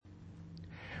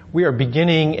We are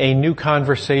beginning a new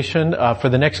conversation. For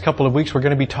the next couple of weeks, we're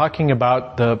going to be talking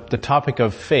about the topic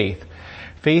of faith.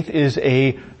 Faith is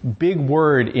a big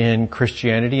word in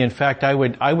Christianity. In fact, I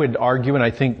would argue, and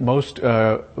I think most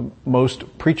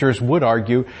preachers would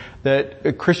argue,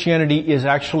 that Christianity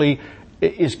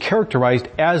is characterized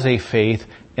as a faith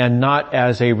and not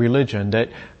as a religion. That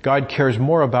God cares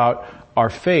more about our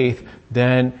faith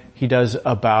than He does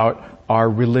about our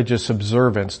religious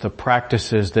observance, the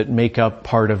practices that make up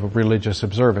part of a religious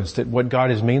observance. That what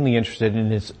God is mainly interested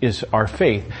in is our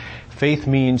faith. Faith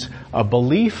means a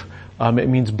belief. It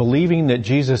means believing that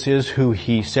Jesus is who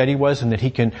He said He was and that He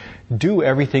can do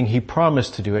everything He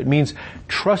promised to do. It means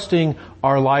trusting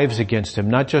our lives against Him,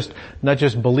 not just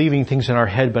believing things in our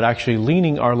head, but actually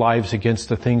leaning our lives against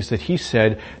the things that He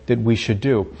said that we should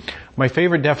do. My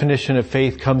favorite definition of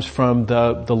faith comes from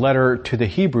the letter to the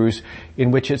Hebrews, in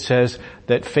which it says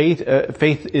that faith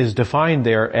is defined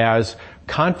there as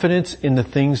confidence in the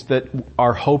things that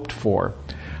are hoped for.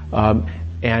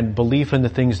 And belief in the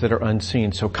things that are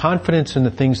unseen. So confidence in the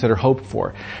things that are hoped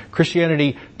for.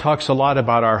 Christianity talks a lot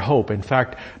about our hope. In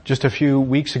fact, just a few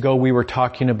weeks ago we were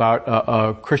talking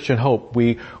about Christian hope.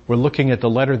 We were looking at the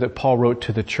letter that Paul wrote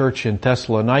to the church in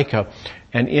Thessalonica,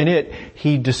 and in it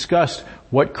he discussed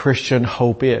what Christian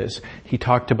hope is. He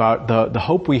talked about the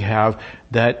hope we have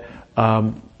that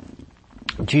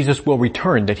Jesus will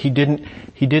return, that He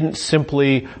didn't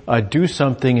simply do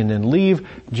something and then leave.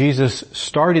 Jesus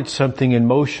started something in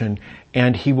motion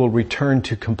and He will return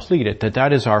to complete it.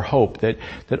 That is our hope. That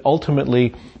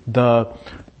ultimately the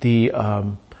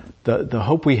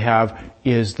hope we have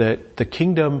is that the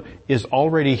kingdom is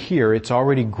already here. It's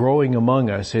already growing among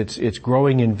us. It's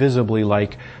growing invisibly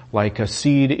like a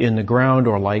seed in the ground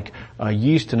or like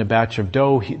yeast in a batch of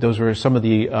dough. Those were some of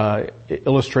the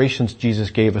illustrations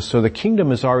Jesus gave us. So the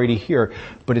kingdom is already here,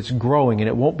 but it's growing and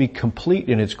it won't be complete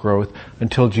in its growth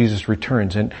until Jesus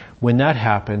returns. And when that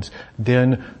happens,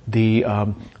 then the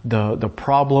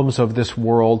problems of this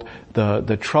world,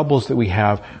 the troubles that we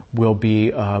have will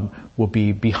be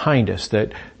behind us.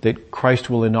 That Christ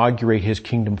will inaugurate His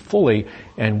kingdom fully,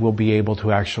 and we'll be able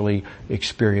to actually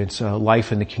experience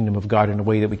life in the kingdom of God in a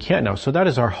way that we can't now. So that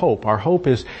is our hope. Our hope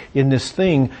is in this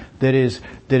thing that is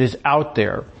out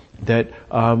there. That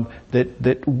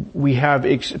we have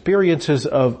experiences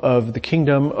of the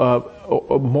kingdom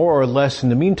more or less in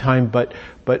the meantime, but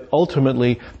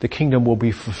ultimately the kingdom will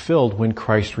be fulfilled when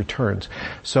Christ returns.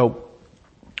 So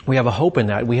we have a hope in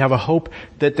that. We have a hope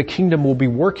that the kingdom will be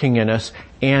working in us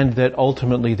and that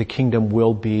ultimately the kingdom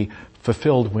will be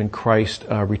fulfilled when Christ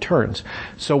returns.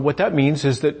 So what that means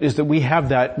is that we have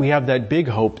that big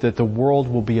hope that the world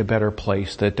will be a better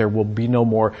place, that there will be no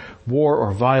more war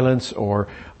or violence or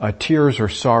tears or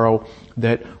sorrow,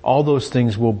 that all those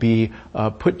things will be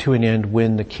put to an end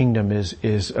when the kingdom is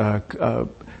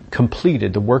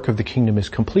completed. The work of the kingdom is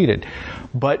completed.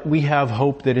 But we have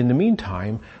hope that in the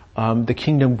meantime, the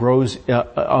kingdom grows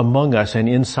among us and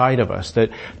inside of us,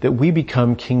 that we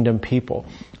become kingdom people.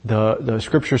 The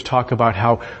scriptures talk about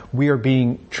how we are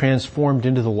being transformed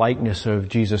into the likeness of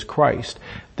Jesus Christ,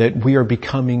 that we are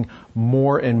becoming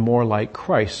more and more like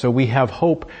Christ. So we have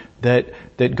hope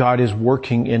that God is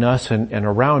working in us and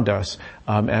around us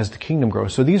as the kingdom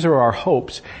grows. So these are our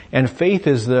hopes, and faith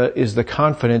is the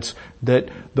confidence that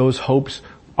those hopes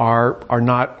are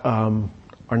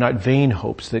not vain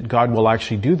hopes, that God will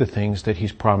actually do the things that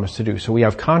He's promised to do. So we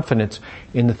have confidence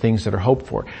in the things that are hoped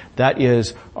for. That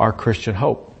is our Christian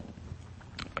hope.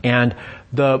 And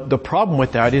the problem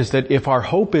with that is that if our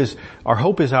hope is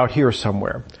out here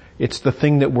somewhere, it's the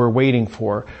thing that we're waiting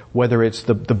for, whether it's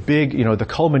the big, the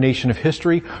culmination of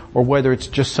history, or whether it's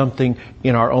just something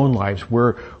in our own lives.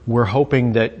 We're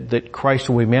hoping that Christ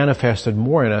will be manifested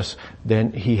more in us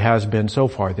than He has been so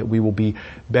far, that we will be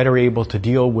better able to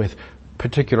deal with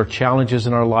particular challenges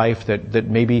in our life, that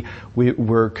maybe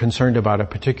we're concerned about a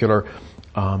particular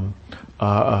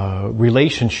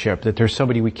relationship, that there's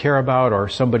somebody we care about or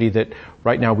somebody that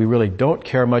right now we really don't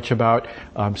care much about,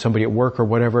 somebody at work or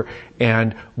whatever,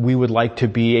 and we would like to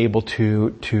be able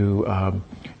to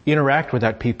interact with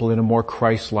that people in a more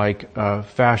Christ-like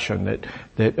fashion,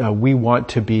 that we want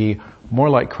to be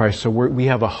more like Christ. So we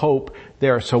have a hope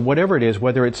there. So whatever it is,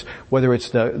 whether it's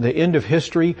the end of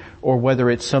history or whether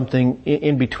it's something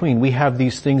in between, we have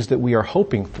these things that we are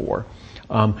hoping for.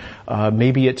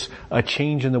 Maybe it's a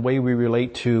change in the way we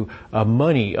relate to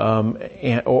money,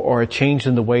 or a change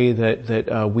in the way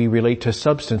that we relate to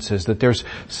substances. That there's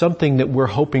something that we're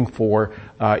hoping for,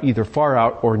 either far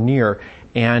out or near.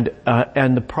 And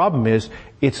the problem is,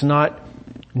 it's not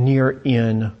near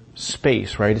in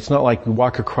space, right? It's not like we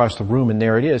walk across the room and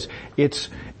there it is. It's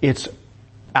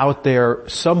out there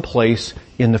someplace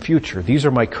in the future. These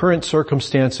are my current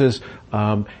circumstances,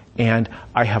 and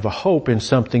I have a hope in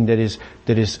something that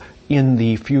is in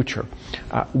the future.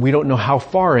 We don't know how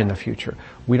far in the future.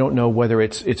 We don't know whether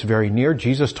it's very near.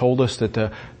 Jesus told us that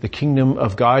the kingdom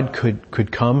of God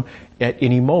could come at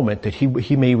any moment, that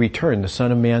he may return. The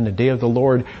Son of Man, the day of the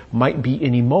Lord, might be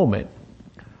any moment.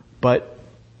 But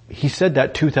he said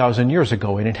that 2,000 years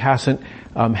ago, and it hasn't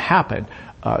happened.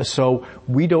 So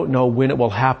we don't know when it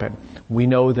will happen. We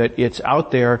know that it's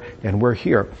out there and we're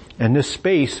here. And this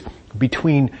space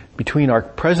between our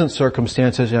present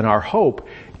circumstances and our hope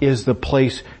is the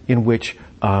place in which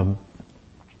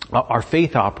our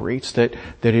faith operates, that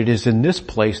it is in this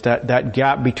place, that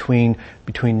gap between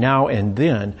now and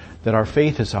then, that our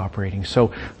faith is operating.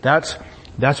 So that's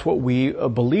what we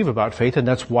believe about faith, and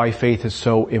that's why faith is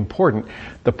so important.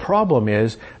 The problem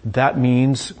is that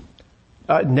means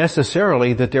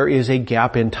necessarily that there is a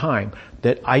gap in time,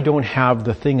 that I don't have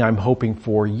the thing I'm hoping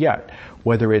for yet.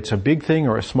 Whether it's a big thing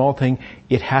or a small thing,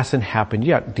 it hasn't happened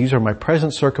yet. These are my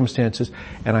present circumstances,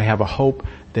 and I have a hope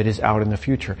that is out in the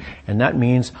future. And that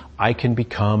means I can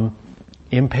become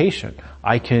impatient.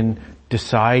 I can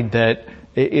decide that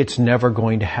it's never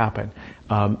going to happen.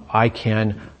 I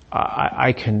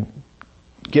can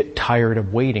get tired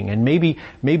of waiting. And maybe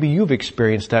you've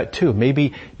experienced that too.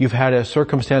 Maybe you've had a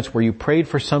circumstance where you prayed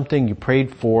for something, you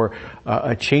prayed for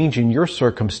a change in your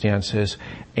circumstances,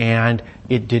 and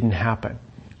it didn't happen.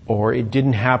 Or it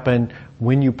didn't happen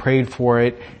when you prayed for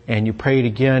it, and you prayed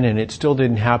again and it still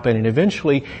didn't happen, and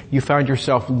eventually you found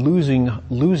yourself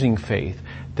losing faith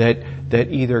that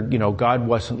either, God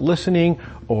wasn't listening,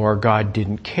 or God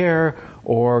didn't care,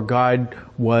 or God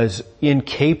was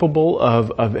incapable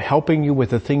of helping you with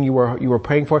the thing you were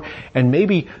praying for. And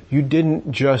maybe you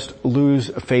didn't just lose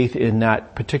faith in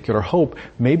that particular hope.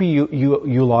 Maybe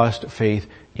you lost faith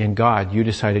in God. You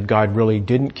decided God really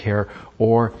didn't care,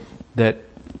 or that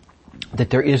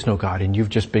there is no God, and you've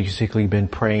just basically been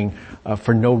praying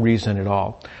for no reason at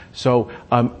all. So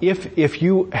if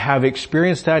you have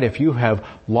experienced that, if you have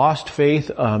lost faith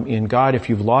in God, if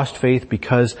you've lost faith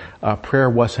because prayer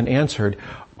wasn't answered,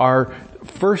 our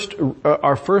first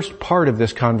part of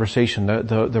this conversation,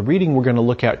 the reading we're going to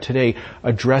look at today,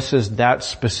 addresses that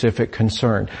specific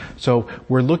concern. So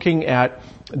we're looking at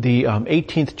the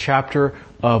 18th chapter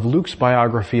of Luke's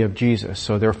biography of Jesus.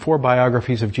 So there are 4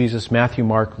 biographies of Jesus: Matthew,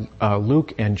 Mark,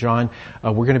 Luke, and John.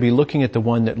 We're going to be looking at the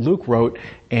one that Luke wrote,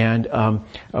 and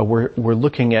we're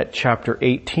looking at chapter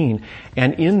 18.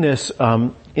 And in this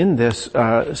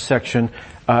section,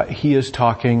 he is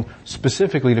talking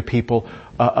specifically to people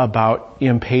about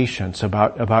impatience,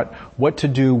 about what to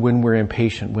do when we're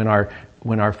impatient, when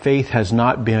our faith has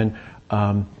not been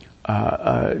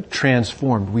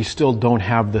transformed. We still don't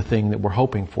have the thing that we're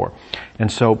hoping for.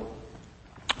 And so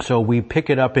we pick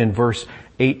it up in verse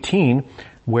 18,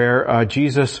 where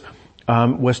Jesus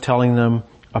was telling them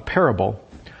a parable.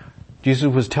 Jesus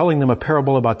was telling them a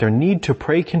parable about their need to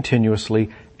pray continuously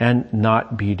and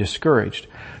not be discouraged.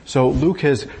 So Luke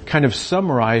has kind of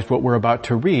summarized what we're about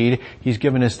to read. He's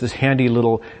given us this handy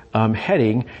little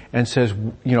heading and says,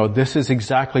 this is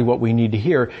exactly what we need to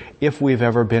hear if we've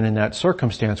ever been in that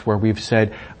circumstance where we've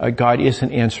said, God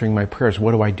isn't answering my prayers.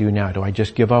 What do I do now? Do I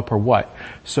just give up or what?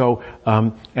 So,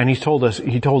 and he told us,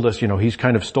 he's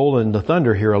kind of stolen the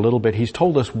thunder here a little bit. He's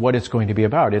told us what it's going to be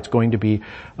about. It's going to be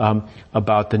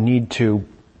about the need to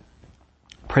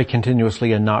pray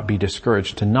continuously and not be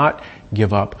discouraged, to not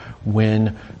give up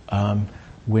when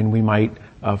we might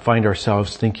find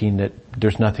ourselves thinking that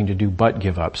there's nothing to do but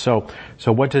give up. So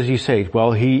what does he say?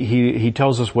 Well, he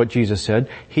tells us what Jesus said.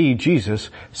 Jesus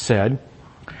said,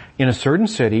 in a certain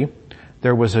city,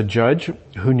 there was a judge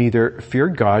who neither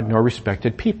feared God nor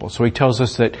respected people. So he tells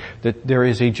us that there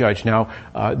is a judge. Now,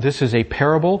 this is a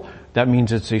parable. That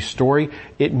means it's a story.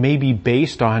 It may be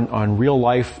based on real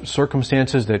life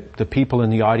circumstances that the people in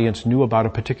the audience knew about a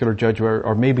particular judge,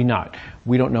 or maybe not.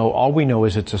 We don't know. All we know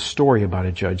is it's a story about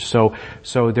a judge. So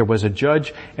there was a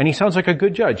judge, and he sounds like a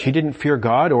good judge. He didn't fear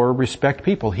God or respect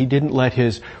people. He didn't let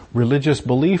his religious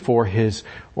belief or his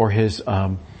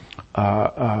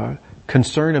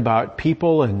concern about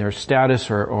people and their status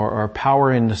or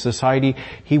power in the society.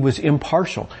 He was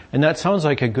impartial. And that sounds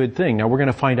like a good thing. Now we're going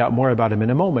to find out more about him in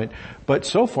a moment. But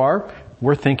so far,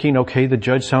 we're thinking, okay, the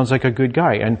judge sounds like a good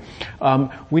guy. And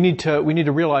we need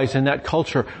to realize in that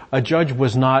culture, a judge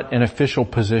was not an official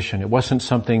position. It wasn't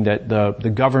something that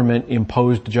the government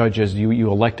imposed judges.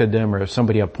 You elected them, or if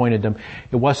somebody appointed them.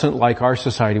 It wasn't like our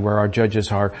society where our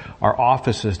judges are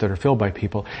offices that are filled by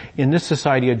people. In this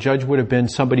society, a judge would have been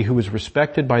somebody who was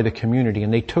respected by the community,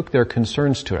 and they took their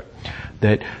concerns to it.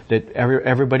 That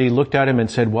everybody looked at him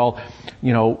and said, well,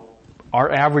 you know, our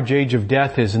average age of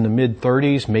death is in the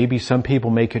mid-30s. Maybe some people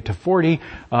make it to 40,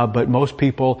 but most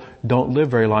people don't live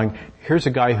very long. Here's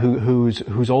a guy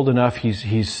who's old enough.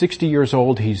 He's 60 years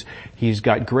old. He's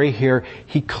got gray hair.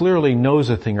 He clearly knows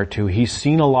a thing or two. He's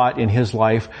seen a lot in his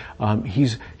life.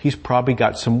 He's probably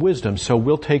got some wisdom. So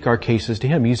we'll take our cases to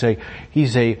him. He's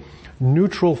a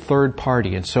neutral third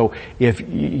party. And so if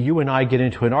you and I get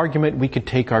into an argument, we could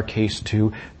take our case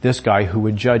to this guy who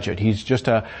would judge it. He's just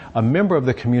a member of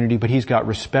the community, but he's got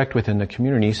respect within the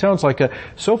community. He sounds like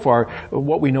so far,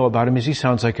 what we know about him is he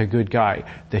sounds like a good guy,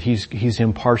 that he's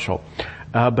impartial.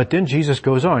 But then Jesus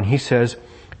goes on. He says,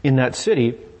 in that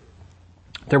city,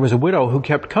 there was a widow who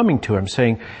kept coming to him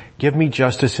saying, give me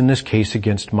justice in this case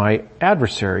against my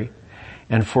adversary.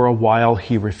 And for a while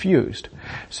he refused.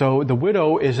 So the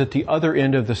widow is at the other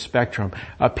end of the spectrum.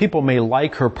 People may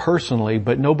like her personally,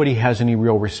 but nobody has any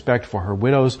real respect for her.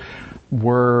 Widows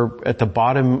were at the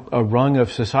bottom rung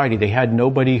of society. They had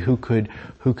nobody who could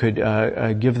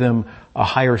give them a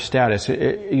higher status.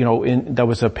 That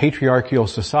was a patriarchal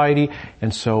society,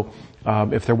 and so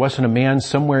if there wasn't a man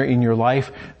somewhere in your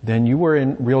life, then you were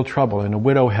in real trouble. And a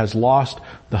widow has lost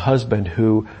the husband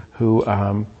who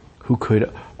could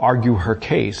argue her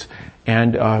case.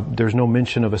 And there's no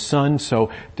mention of a son, so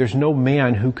there's no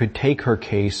man who could take her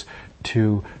case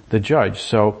to the judge.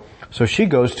 So she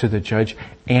goes to the judge,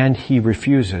 and he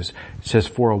refuses. It says,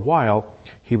 for a while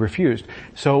he refused.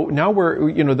 So now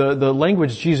the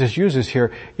language Jesus uses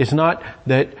here is not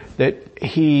that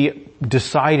he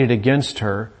decided against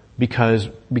her because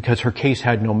her case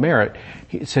had no merit.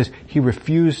 It says he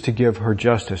refused to give her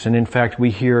justice. And in fact,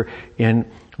 we hear in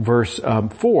verse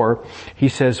 4, he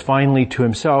says finally to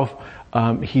himself,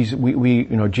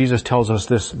 Jesus tells us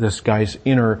this guy's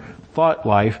inner thought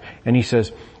life, and he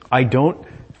says, I don't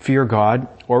fear God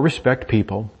or respect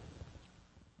people,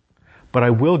 but I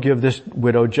will give this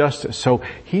widow justice. So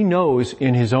he knows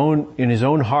in his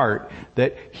own heart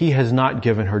that he has not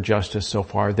given her justice so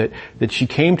far, that she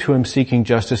came to him seeking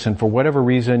justice, and for whatever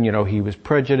reason, he was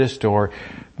prejudiced, or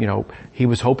he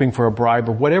was hoping for a bribe,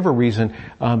 or whatever reason,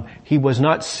 he was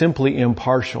not simply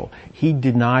impartial. He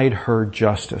denied her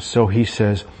justice. So he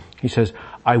says,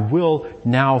 I will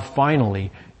now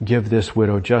finally give this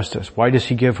widow justice. Why does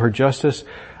he give her justice?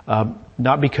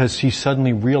 Not because she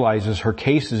suddenly realizes her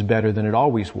case is better than it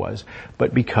always was,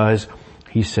 but because,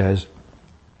 he says,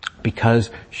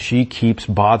 because she keeps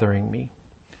bothering me.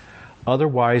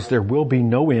 Otherwise, there will be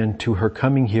no end to her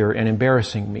coming here and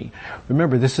embarrassing me.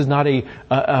 Remember, this is not an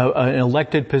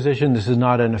elected position. This is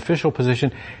not an official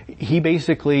position. He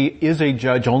basically is a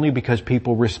judge only because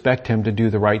people respect him to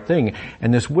do the right thing.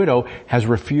 And this widow has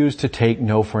refused to take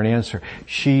no for an answer.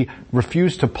 She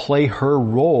refused to play her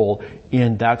role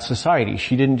in that society.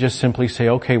 She didn't just simply say,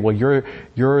 okay, well,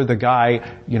 you're the guy,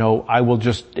 I will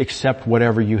just accept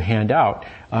whatever you hand out.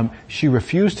 She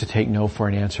refused to take no for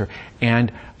an answer.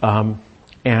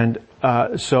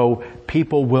 So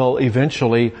people will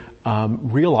eventually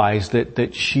realize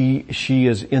that she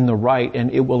is in the right,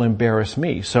 and it will embarrass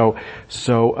me. So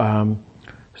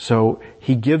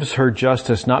he gives her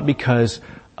justice not because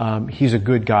he's a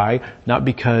good guy, not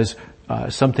because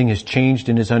something has changed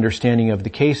in his understanding of the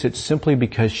case. It's simply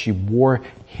because she wore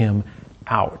him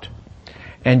out.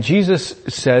 And Jesus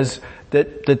says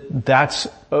that's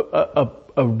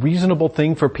a reasonable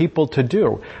thing for people to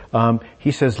do.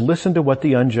 He says, listen to what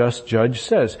the unjust judge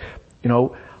says.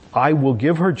 I will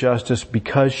give her justice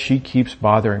because she keeps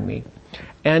bothering me.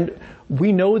 And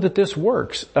we know that this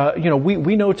works.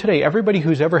 We know today, everybody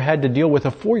who's ever had to deal with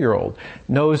a 4-year-old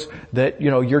knows that,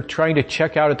 you're trying to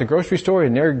check out at the grocery store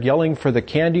and they're yelling for the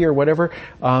candy or whatever,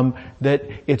 that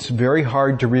it's very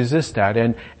hard to resist that.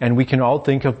 And we can all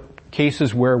think of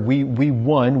cases where we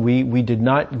won, we did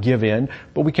not give in,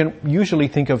 but we can usually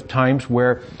think of times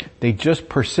where they just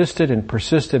persisted and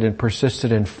persisted and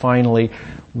persisted, and finally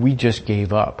we just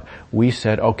gave up. We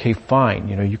said, okay, fine,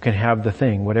 you can have the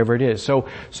thing, whatever it is. So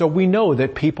we know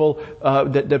that people,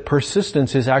 that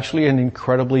persistence is actually an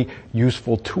incredibly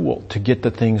useful tool to get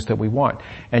the things that we want.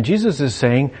 And Jesus is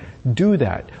saying, do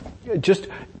that. Just,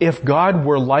 if God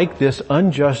were like this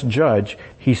unjust judge,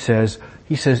 he says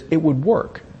it would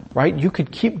work. right? You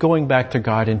could keep going back to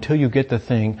God until you get the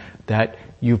thing that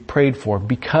you've prayed for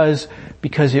because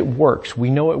it works. We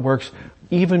know it works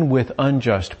even with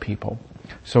unjust people.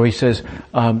 So he says,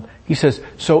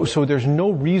 so there's no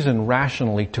reason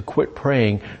rationally to quit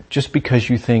praying just because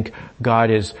you think God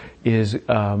is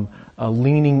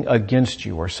leaning against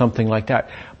you or something like that.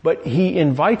 But he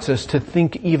invites us to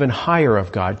think even higher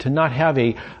of God, to not have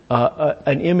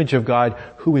an image of God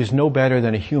who is no better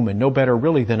than a human, no better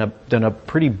really than a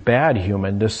pretty bad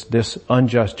human, this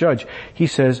unjust judge. He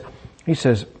says,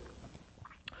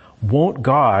 won't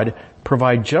God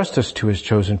provide justice to his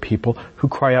chosen people who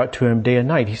cry out to him day and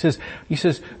night? He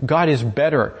says, God is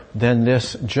better than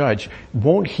this judge.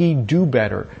 Won't he do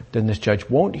better than this judge?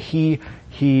 Won't he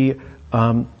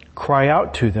cry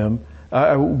out to them?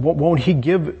 Won't he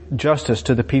give justice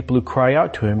to the people who cry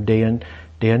out to him day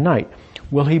and night?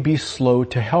 Will he be slow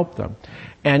to help them?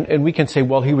 And we can say,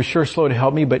 well, he was sure slow to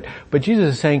help me, but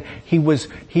Jesus is saying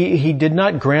he did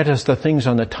not grant us the things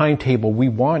on the timetable we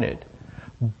wanted.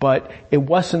 But it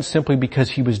wasn't simply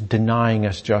because he was denying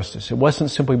us justice. It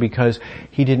wasn't simply because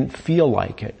he didn't feel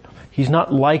like it. He's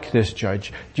not like this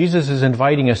judge. Jesus is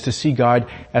inviting us to see God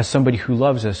as somebody who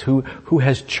loves us, who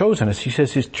has chosen us. He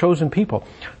says his chosen people.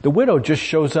 The widow just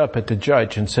shows up at the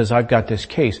judge and says, I've got this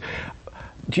case.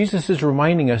 Jesus is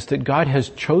reminding us that God has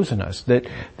chosen us,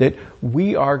 that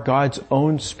we are God's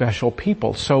own special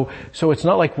people. So it's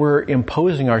not like we're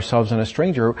imposing ourselves on a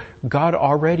stranger. God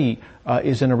already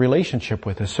is in a relationship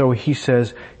with us. So he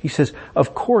says,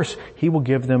 of course he will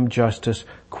give them justice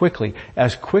quickly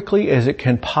as it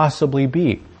can possibly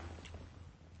be.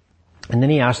 And then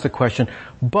he asks the question,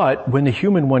 but when the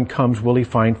human one comes, will he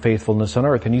find faithfulness on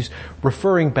earth? And he's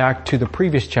referring back to the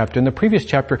previous chapter. In the previous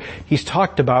chapter, he's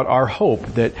talked about our hope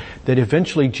that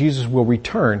eventually Jesus will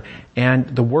return and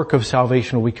the work of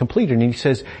salvation will be completed. And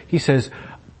he says,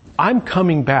 I'm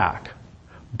coming back,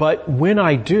 but when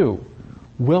I do,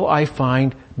 will I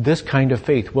find this kind of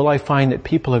faith? Will I find that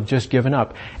people have just given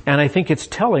up? And I think it's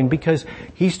telling because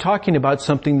he's talking about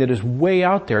something that is way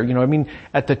out there.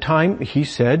 At the time he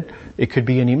said it could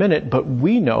be any minute, but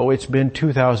we know it's been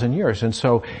 2,000 years. And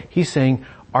so he's saying,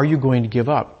 are you going to give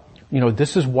up?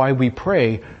 This is why we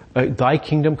pray, thy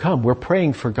kingdom come. We're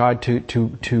praying for God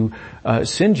to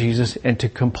send Jesus and to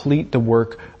complete the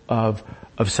work of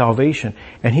salvation.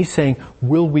 And he's saying,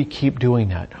 will we keep doing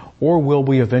that? Or will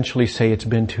we eventually say it's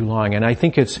been too long? And I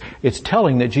think it's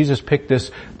telling that Jesus picked this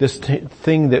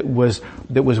thing that was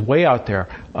way out there,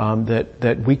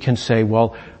 that we can say,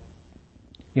 well,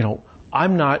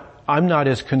 I'm not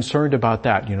as concerned about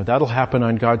that. That'll happen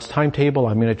on God's timetable.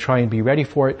 I'm going to try and be ready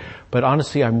for it. But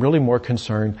honestly, I'm really more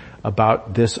concerned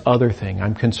about this other thing.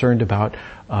 I'm concerned about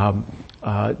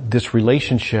this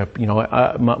relationship,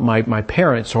 my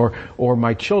parents or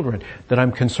my children, that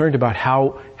I'm concerned about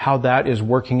how that is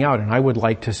working out. And I would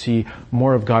like to see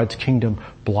more of God's kingdom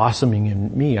blossoming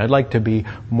in me. I'd like to be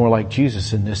more like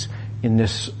Jesus in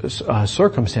this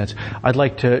circumstance. I'd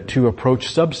like to approach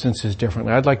substances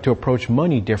differently. I'd like to approach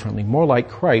money differently, more like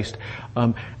Christ.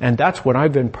 And that's what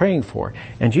I've been praying for.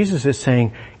 And Jesus is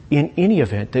saying, in any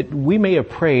event, that we may have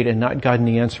prayed and not gotten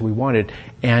the answer we wanted.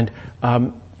 And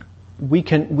we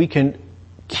can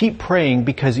keep praying,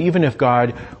 because even if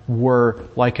God were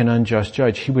like an unjust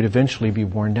judge, he would eventually be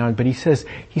worn down. But he says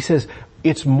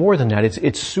it's more than that.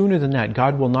 It's sooner than that.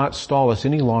 God will not stall us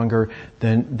any longer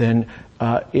than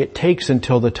it takes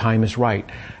until the time is right.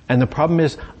 And the problem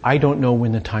is, I don't know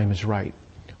when the time is right.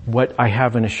 What I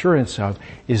have an assurance of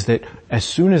is that as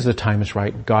soon as the time is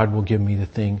right, God will give me the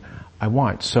thing I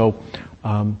want. So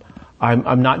I'm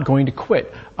not going to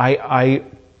quit. I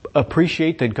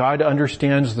appreciate that God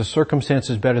understands the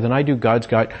circumstances better than I do. God's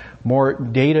got more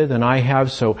data than I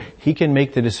have, so he can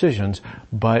make the decisions.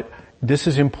 But this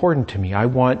is important to me. I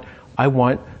want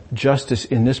justice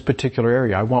in this particular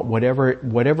area. I want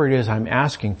whatever it is I'm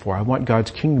asking for. I want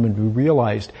God's kingdom to be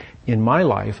realized in my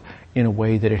life in a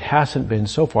way that it hasn't been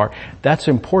so far. That's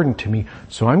important to me.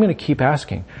 So I'm going to keep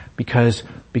asking, because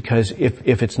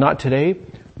if it's not today,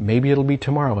 maybe it'll be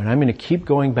tomorrow. And I'm going to keep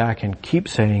going back and keep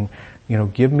saying,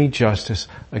 give me justice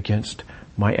against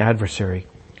my adversary.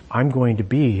 I'm going to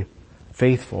be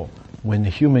faithful when the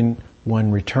human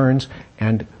one returns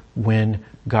and when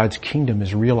God's kingdom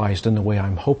is realized in the way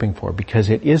I'm hoping for, because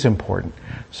it is important.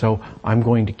 So I'm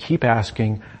going to keep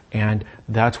asking, and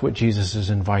that's what Jesus is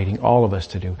inviting all of us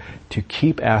to do, to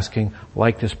keep asking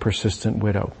like this persistent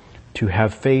widow, to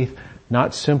have faith,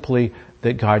 not simply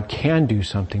that God can do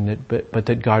something, but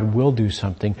that God will do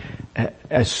something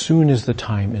as soon as the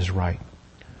time is right.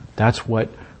 That's what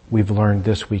we've learned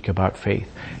this week about faith.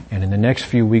 And in the next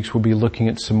few weeks, we'll be looking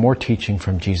at some more teaching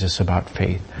from Jesus about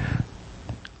faith.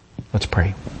 Let's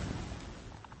pray.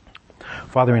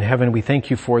 Father in heaven, we thank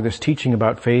you for this teaching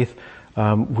about faith.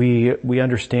 We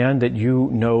understand that you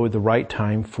know the right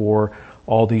time for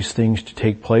all these things to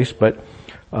take place, but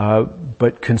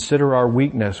consider our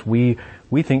weakness. We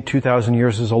think 2,000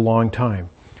 years is a long time,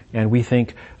 and we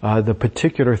think the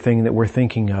particular thing that we're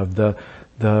thinking of, the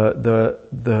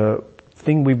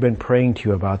thing we've been praying to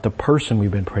you about, the person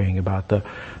we've been praying about,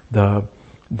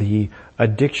 the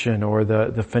addiction or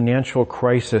the financial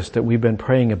crisis that we've been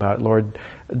praying about, Lord,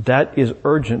 that is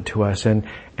urgent to us, and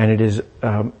it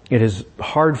is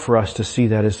hard for us to see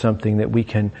that as something that we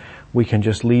can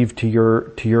just leave to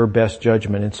your best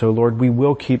judgment. And so, Lord, we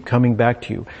will keep coming back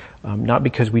to you, not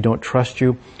because we don't trust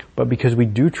you, but because we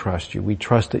do trust you. We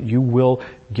trust that you will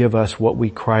give us what we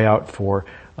cry out for,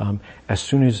 as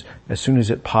soon as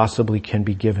it possibly can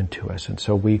be given to us. And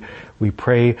so we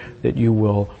pray that you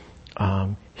will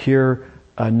hear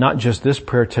not just this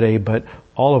prayer today, but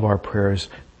all of our prayers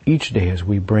each day as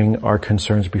we bring our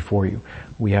concerns before you.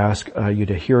 We ask you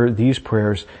to hear these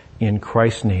prayers in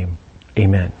Christ's name.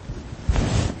 Amen.